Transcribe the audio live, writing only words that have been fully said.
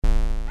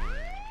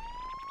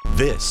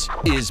This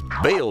is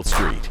Bail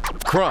Street.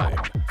 Crime,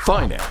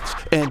 finance,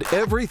 and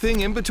everything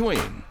in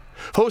between.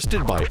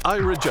 Hosted by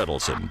Ira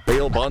Jettleson,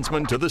 bail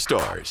bondsman to the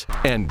stars,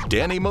 and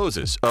Danny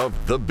Moses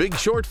of The Big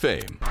Short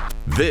fame.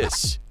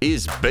 This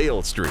is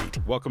Bail Street.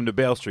 Welcome to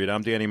Bail Street.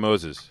 I'm Danny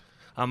Moses.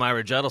 I'm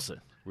Ira Jettleson.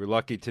 We're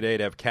lucky today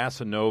to have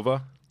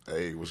Casanova.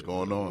 Hey, what's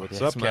going on? What's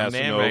That's up, my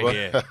man Casanova? right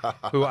here.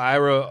 Who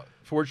Ira,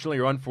 fortunately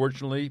or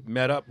unfortunately,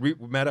 met up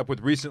with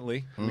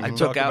recently. I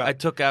took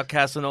out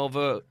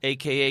Casanova,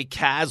 a.k.a.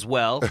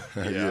 Caswell.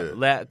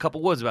 Yeah. A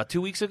couple was about 2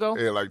 weeks ago.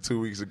 Yeah, like 2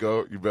 weeks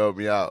ago, you bailed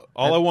me out.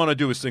 All I want to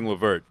do is sing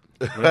Levert.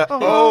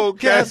 Oh,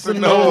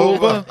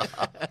 Casanova.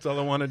 That's all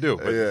I want to do.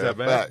 But Yeah, is that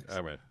bad? facts.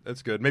 All right,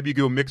 that's good. Maybe you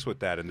do a mix with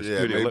that in the Yeah,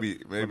 studio. maybe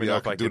Let me know I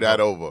if could do that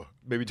over.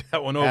 Maybe do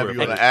that one Have over.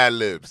 you on the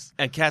ad-libs.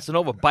 And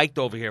Casanova biked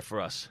over here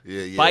for us.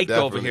 Yeah, biked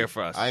definitely. over here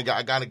for us. I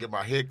got to get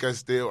my haircut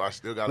still. I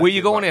still got. Where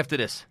you going after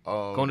this?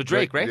 Going to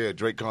Drake, right? Yeah,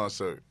 Drake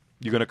concert.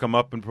 You going to come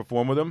up and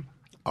perform with him?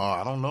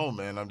 I don't know,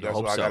 man. That's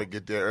hope why I so. got to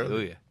get there early. Oh,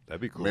 yeah.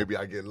 That'd be cool. Maybe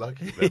I get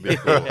lucky. That'd be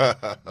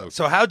cool.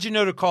 So how'd you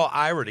know to call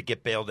Ira to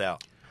get bailed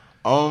out?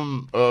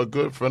 A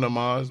good friend of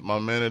mine, my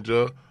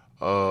manager,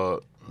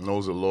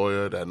 knows a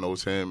lawyer that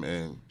knows him,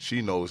 and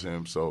she knows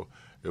him, so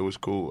it was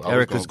cool.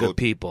 Erica's good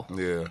people.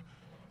 Yeah,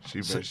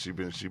 she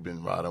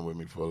been riding with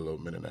me for a little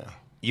minute now.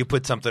 You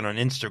put something on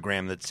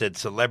Instagram that said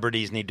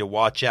celebrities need to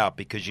watch out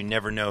because you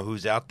never know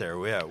who's out there.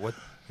 Yeah, what?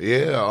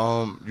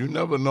 Yeah, you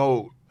never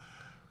know,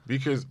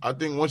 because I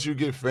think once you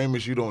get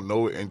famous, you don't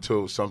know it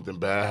until something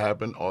bad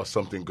happens or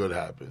something good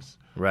happens.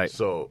 Right.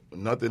 So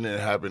nothing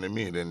that happened to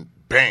me, then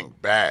bang,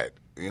 bad.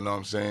 You know what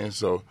I'm saying?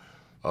 So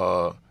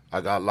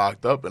I got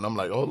locked up, and I'm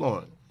like, hold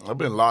on. I've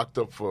been locked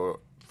up for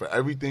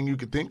everything you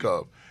could think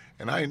of.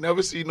 And I ain't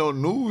never seen no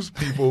news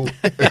people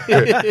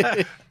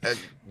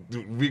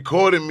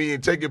recording me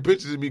and taking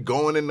pictures of me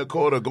going in the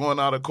court or going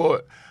out of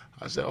court.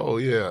 I said, oh,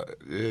 yeah,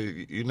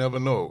 you never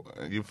know.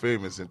 You're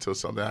famous until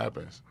something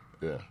happens.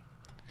 Yeah.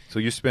 So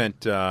you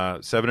spent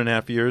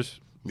 7.5 years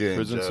in Yeah,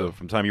 prison, in so jail.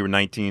 from the time you were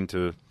 19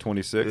 to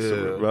 26, so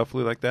Yeah.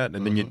 roughly like that.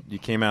 And then you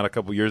came out a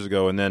couple years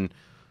ago, and then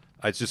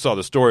I just saw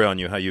the story on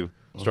you, how you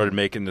started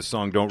making the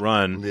song "Don't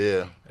Run."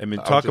 Yeah. I mean,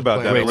 was talk just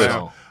about that. playing Great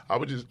around.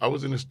 song. I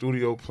was in the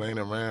studio playing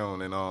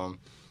around, and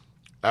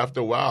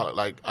after a while,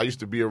 like I used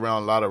to be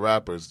around a lot of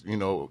rappers,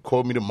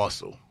 called me the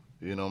Muscle,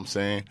 you know what I'm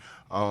saying?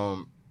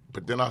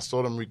 But then I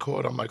saw them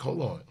record. I'm like,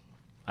 hold on,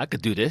 I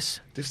could do this.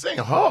 this ain't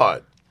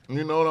hard.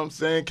 You know what I'm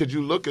saying? Because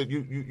you look at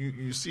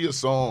you see a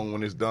song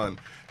when it's done,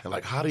 and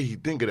like, how did he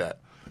think of that?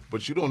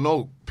 But you don't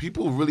know.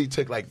 People really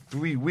take like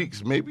 3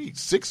 weeks, maybe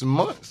 6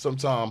 months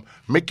sometimes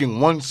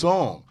making one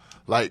song.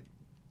 Like,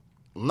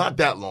 not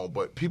that long,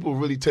 but people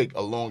really take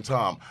a long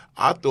time.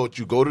 I thought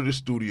you go to the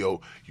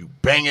studio, you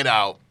bang it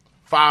out,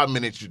 5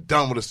 minutes, you're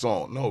done with a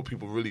song. No,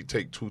 people really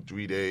take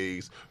 2-3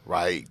 days,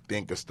 write,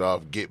 think of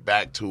stuff, get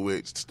back to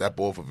it, step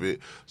off of it.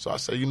 So I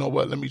said, you know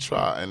what, let me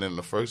try. And then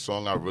the first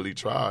song I really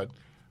tried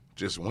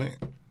just went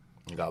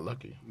and got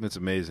lucky. That's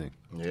amazing.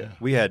 Yeah.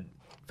 We had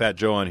Fat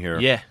Joe on here.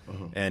 Yeah.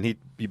 And he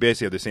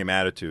basically had the same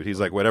attitude. He's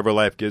like, whatever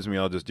life gives me,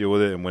 I'll just deal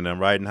with it. And when I'm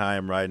riding high,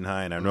 I'm riding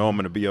high, and I know I'm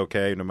going to be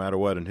okay no matter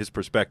what. And his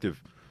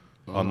perspective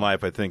on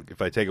life, I think,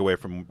 if I take away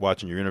from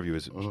watching your interview,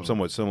 is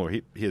somewhat similar.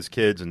 He has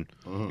kids, and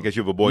I guess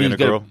you have a boy and a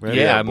girl, right?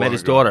 Yeah, I boy met and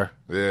his girl. daughter.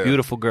 Yeah.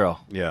 Beautiful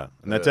girl. Yeah.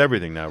 And that's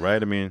everything now,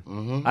 right? I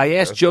mean, I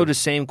asked Joe the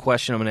same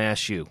question I'm going to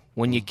ask you.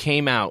 When you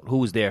came out, who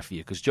was there for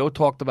you? Because Joe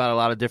talked about a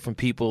lot of different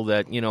people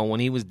that, when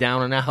he was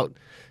down and out,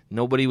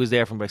 nobody was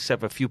there for him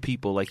except for a few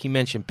people. Like he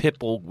mentioned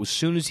Pitbull, as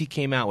soon as he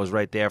came out, was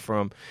right there for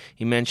him.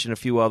 He mentioned a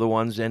few other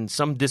ones, and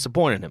some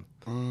disappointed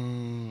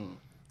him.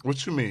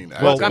 What you mean?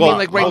 Well, I mean,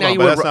 like, right hold now on, you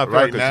but were that's not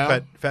fair right because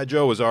now? Fat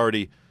Joe was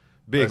already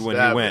big when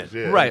he went. Established,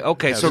 yeah. Right,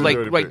 okay, Yeah, so he's like,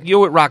 already right, big.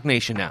 you're with Rock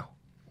Nation now.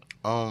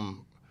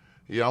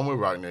 Yeah, I'm with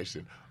Rock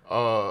Nation.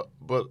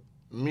 But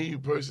me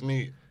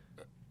personally,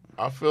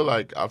 I feel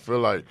like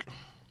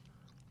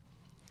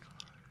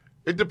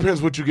it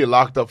depends what you get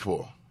locked up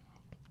for.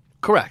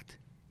 Correct.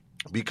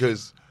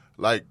 Because,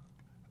 like,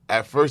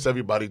 at first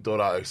everybody thought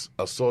I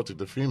assaulted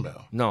the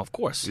female. No, of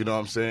course. You know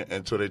what I'm saying?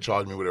 Until they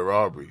charged me with a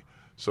robbery.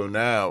 So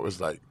now it's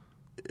like,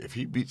 if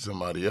he beats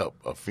somebody up,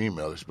 a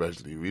female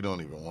especially, we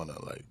don't even want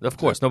to, like. Of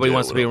course, just nobody deal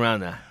wants to with be him. around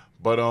that.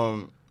 But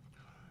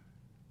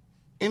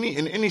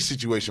in any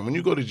situation, when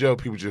you go to jail,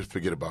 people just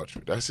forget about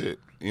you. That's it.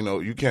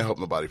 You can't help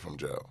nobody from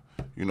jail.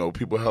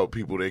 People help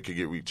people. They could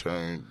get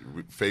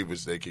returned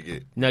favors. They could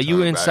get. Now, you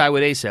were returned inside back.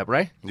 with ASAP,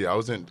 right? Yeah, I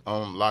was in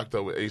locked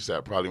up with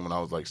ASAP probably when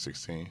I was like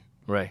 16.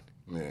 Right.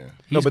 Yeah.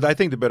 No, but I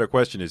think the better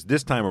question is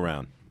this time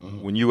around,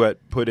 when you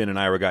put in and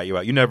Ira got you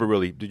out, you never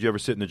really, did you ever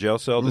sit in the jail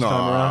cell this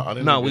time around? I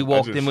didn't No, even- we I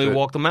walked just in, we sit.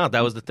 walked them out.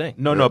 That was the thing.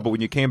 No, but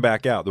when you came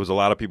back out, there was a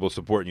lot of people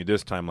supporting you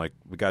this time. Like,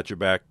 we got your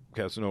back.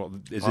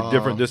 Casanova. Is it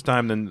different this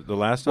time than the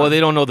last time? Well,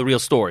 they don't know the real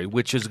story,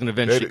 which is going to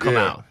eventually come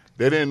out.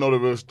 They didn't know the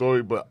real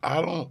story, but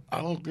I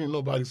don't think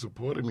nobody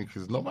supported me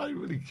because nobody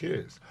really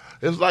cares.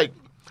 It's like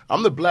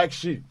I'm the black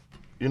sheep.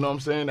 You know what I'm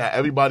saying? That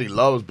everybody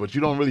loves, but you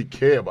don't really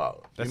care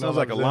about. That You know sounds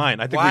what like a I'm saying? line.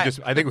 I think Why?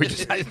 I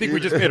think we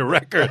just made a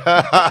record.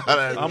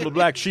 I'm the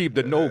black sheep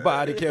that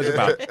nobody cares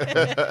about.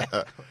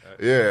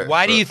 Yeah.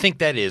 Why do you think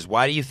that is?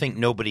 Why do you think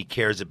nobody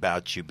cares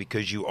about you?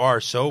 Because you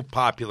are so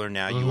popular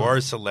now. You are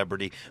a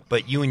celebrity,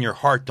 but you in your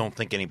heart don't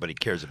think anybody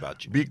cares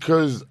about you.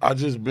 Because I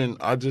just been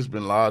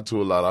lied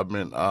to a lot.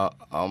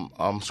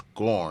 I'm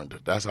scorned.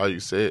 That's how you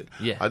say it.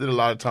 Yeah. I did a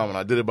lot of time, and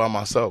I did it by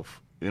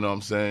myself. You know what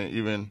I'm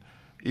saying?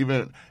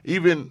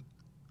 Even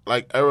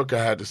like Erica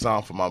had to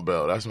sign for my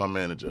belt. That's my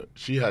manager.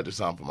 She had to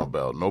sign for my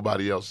belt.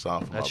 Nobody else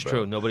signed for my belt. That's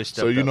true. Nobody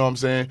stepped So you up. know what I'm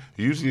saying?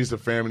 Usually it's a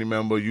family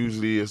member.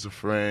 Usually it's a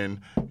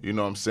friend. You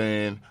know what I'm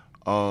saying?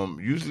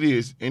 Usually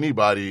it's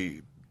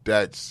anybody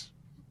that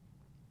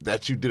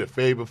you did a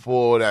favor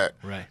for,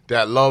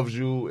 that loves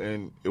you,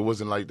 and it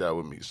wasn't like that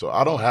with me. So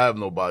I don't have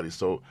nobody.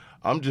 So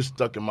I'm just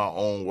stuck in my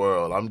own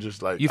world. I'm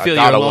just like, You I feel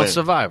you're gotta a lone win.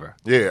 survivor.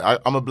 Yeah,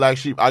 I'm a black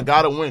sheep. I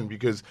gotta win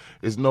because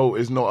there's no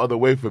other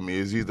way for me.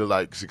 It's either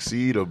like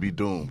succeed or be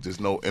doomed.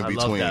 There's no in I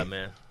between. love that,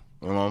 man.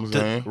 You know what I'm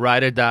saying?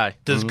 Ride or die.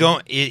 Does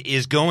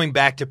is going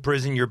back to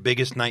prison your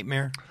biggest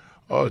nightmare?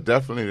 Oh,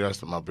 definitely.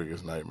 That's my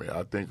biggest nightmare.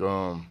 I think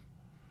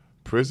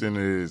prison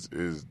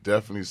is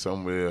definitely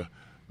somewhere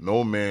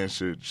no man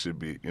should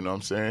be. You know what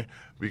I'm saying?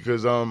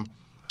 Because if I'm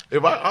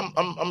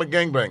a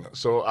gangbanger,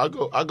 so I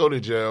go to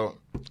jail,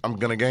 I'm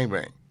gonna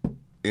gangbang.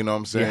 You know what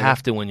I'm You saying?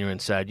 have to when you're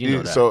inside. You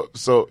know that.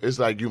 So it's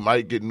like you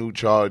might get new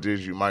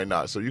charges, you might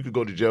not. So you could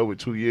go to jail with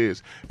 2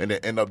 years and then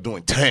end up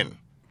doing 10.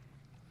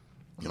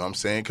 You know what I'm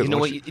saying? You know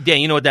what, Dan?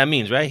 You know what that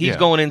means, right? He's Yeah.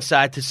 going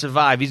inside to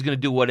survive. He's going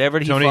to do whatever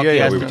he Tony, fuck yeah, he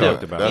has we to talked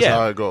do. about That's yeah.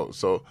 how it goes.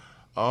 So,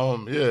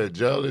 yeah,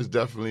 jail is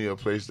definitely a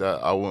place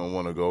that I wouldn't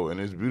want to go, and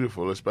it's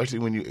beautiful, especially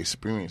when you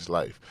experience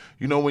life.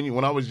 You know,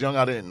 when I was young,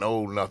 I didn't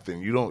know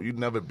nothing. You've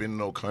never been in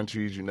no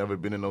countries, you never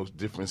been in those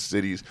different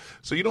cities,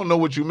 so you don't know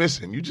what you're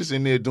missing. You just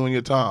in there doing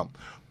your time.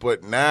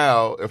 But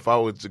now, if I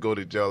was to go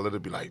to jail,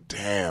 it'd be like,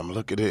 damn,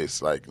 look at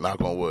this. Like, knock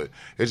on wood.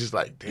 It's just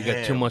like, damn. You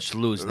got too much to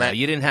lose now.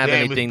 You didn't have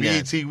damn, anything there.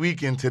 it's BET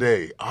weekend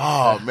today.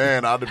 Oh,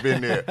 man, I'd have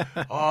been there.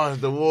 Oh,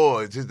 it's the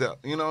war. It's just the,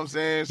 you know what I'm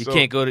saying? You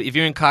can't go to if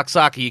you're in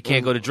Coxsackie, you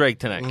can't go to Drake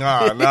tonight.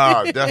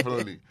 Nah,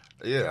 definitely.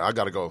 Yeah, I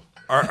got to go.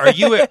 Are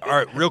you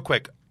real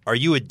quick? Are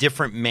you a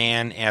different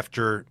man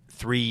after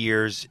 3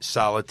 years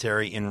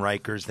solitary in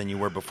Rikers than you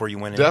were before you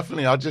went in?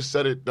 Definitely. I just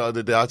said it the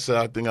other day. I said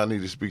I think I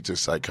need to speak to a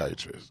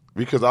psychiatrist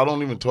because I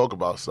don't even talk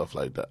about stuff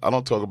like that. I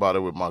don't talk about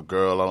it with my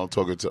girl. I don't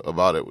talk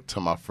about it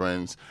to my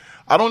friends.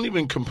 I don't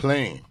even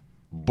complain,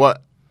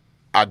 but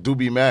I do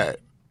be mad.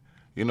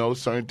 You know,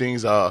 certain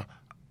things I'll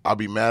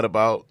be mad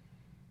about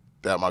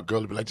that my girl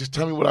will be like, just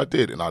tell me what I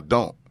did, and I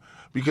don't.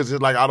 Because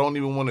it's like I don't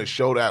even want to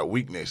show that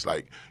weakness.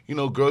 Like, you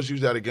know, girls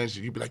use that against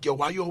you. You be like, yo,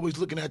 why you always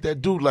looking at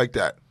that dude like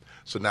that?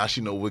 So now she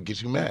know what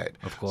gets you mad.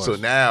 Of course. So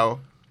now,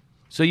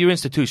 So you're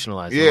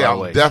institutionalized. in a yeah, lot of I'm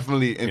ways.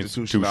 definitely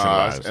institutionalized,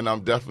 Institutionalized. and I'm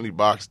definitely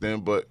boxed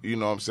in. But you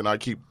know what I'm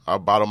saying? I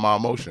bottle my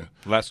emotion.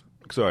 Last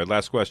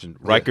question.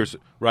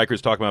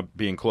 Rikers talking about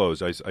being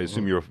closed. I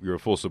assume you're a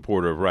full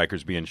supporter of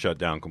Rikers being shut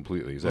down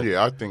completely. Is that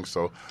Yeah, I think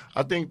so.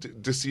 I think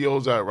the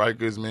COs at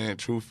Rikers, man,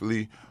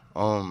 truthfully,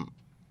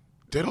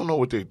 they don't know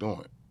what they're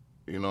doing.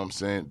 You know what I'm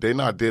saying? They're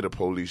not there to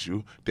police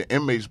you. The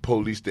inmates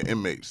police the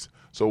inmates.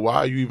 So why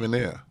are you even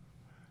there?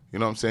 You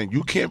know what I'm saying?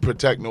 You can't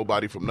protect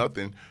nobody from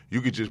nothing.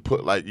 You could just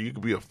you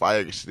could be a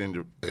fire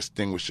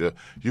extinguisher.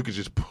 You could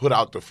just put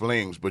out the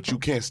flames, but you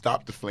can't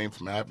stop the flame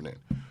from happening.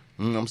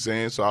 You know what I'm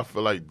saying? So I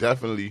feel like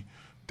definitely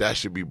that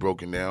should be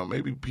broken down.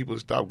 Maybe people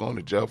stop going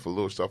to jail for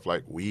little stuff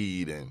like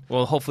weed and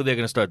Well, hopefully they're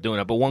going to start doing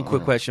that. But one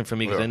quick question for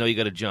me, because Yeah. I know you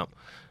got to jump.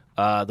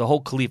 The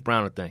whole Khalif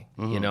Browner thing.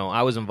 You know,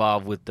 I was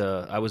involved with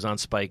I was on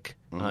Spike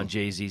on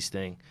Jay-Z's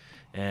thing,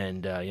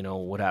 and you know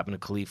what happened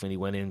to Khalif when he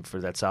went in for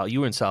that. You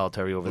were in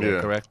solitary over there,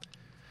 Yeah. correct?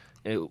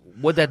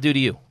 What'd that do to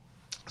you?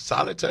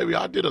 solitary.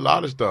 I did a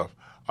lot of stuff.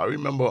 I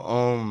remember.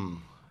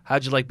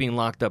 How'd you like being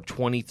locked up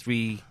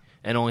 23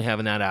 and only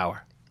having that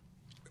hour?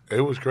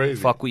 It was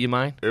crazy. Fuck with your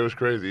mind? It was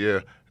crazy. Yeah,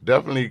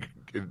 definitely.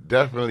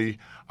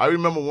 I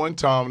remember one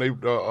time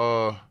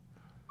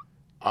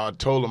I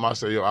told them, I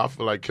said, yo, I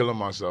feel like killing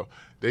myself.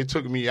 They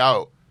took me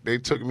out. They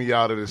took me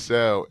out of the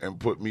cell and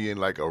put me in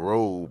like a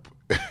robe.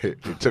 They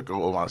took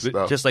all my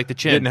stuff. Just like the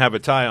chin. didn't have a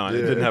tie on?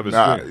 It didn't have a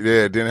string.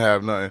 Yeah, it didn't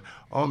have nothing.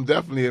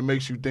 Definitely, it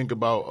makes you think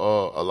about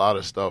a lot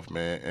of stuff,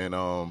 man,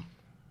 and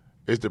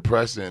it's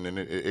depressing and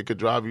it could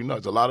drive you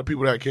nuts. A lot of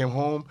people that came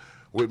home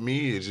with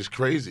me is just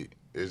crazy.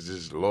 It's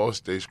just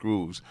lost their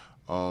screws.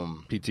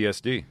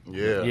 PTSD.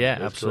 Yeah, Yeah,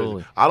 that's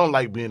absolutely. crazy. I don't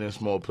like being in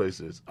small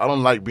places. I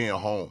don't like being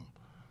home.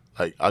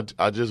 Like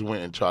I just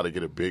went and tried to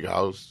get a big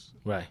house.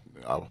 Right.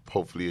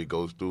 Hopefully it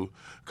goes through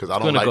because I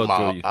It's don't gonna go like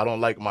through you. I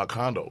don't like my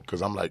condo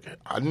because I'm like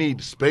I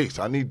need space.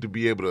 I need to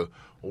be able to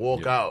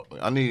walk out.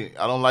 I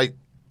don't like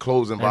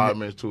closed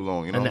environments too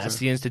long. You know And what I'm that's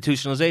saying? the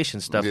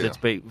institutionalization stuff Yeah. that's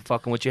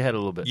fucking with your head a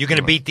little bit. You going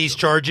to beat these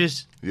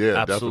charges? Yeah,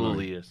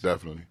 Absolutely definitely. is.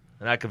 Definitely.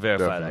 And I can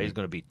verify that. Definitely. He's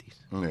going to beat these.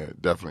 Yeah,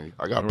 definitely.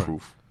 I got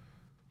proof.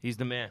 He's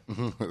the man.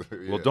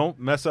 Well, don't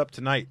mess up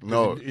tonight.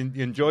 No.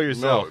 Enjoy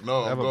yourself.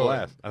 No, Have I'm a going.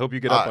 blast. I hope you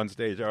get All up right. on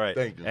stage. All right.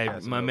 Thank you. Hey,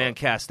 my man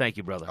Cass, thank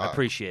you, brother. I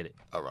appreciate it.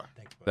 All right.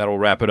 That'll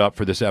wrap it up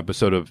for this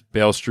episode of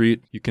Bale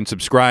Street. You can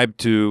subscribe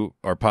to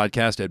our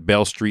podcast at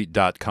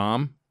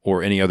balestreet.com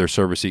or any other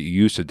service that you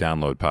use to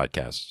download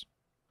podcasts.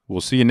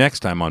 We'll see you next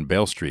time on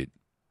Bale Street.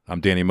 I'm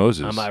Danny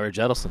Moses. I'm Ira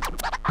Jettleson.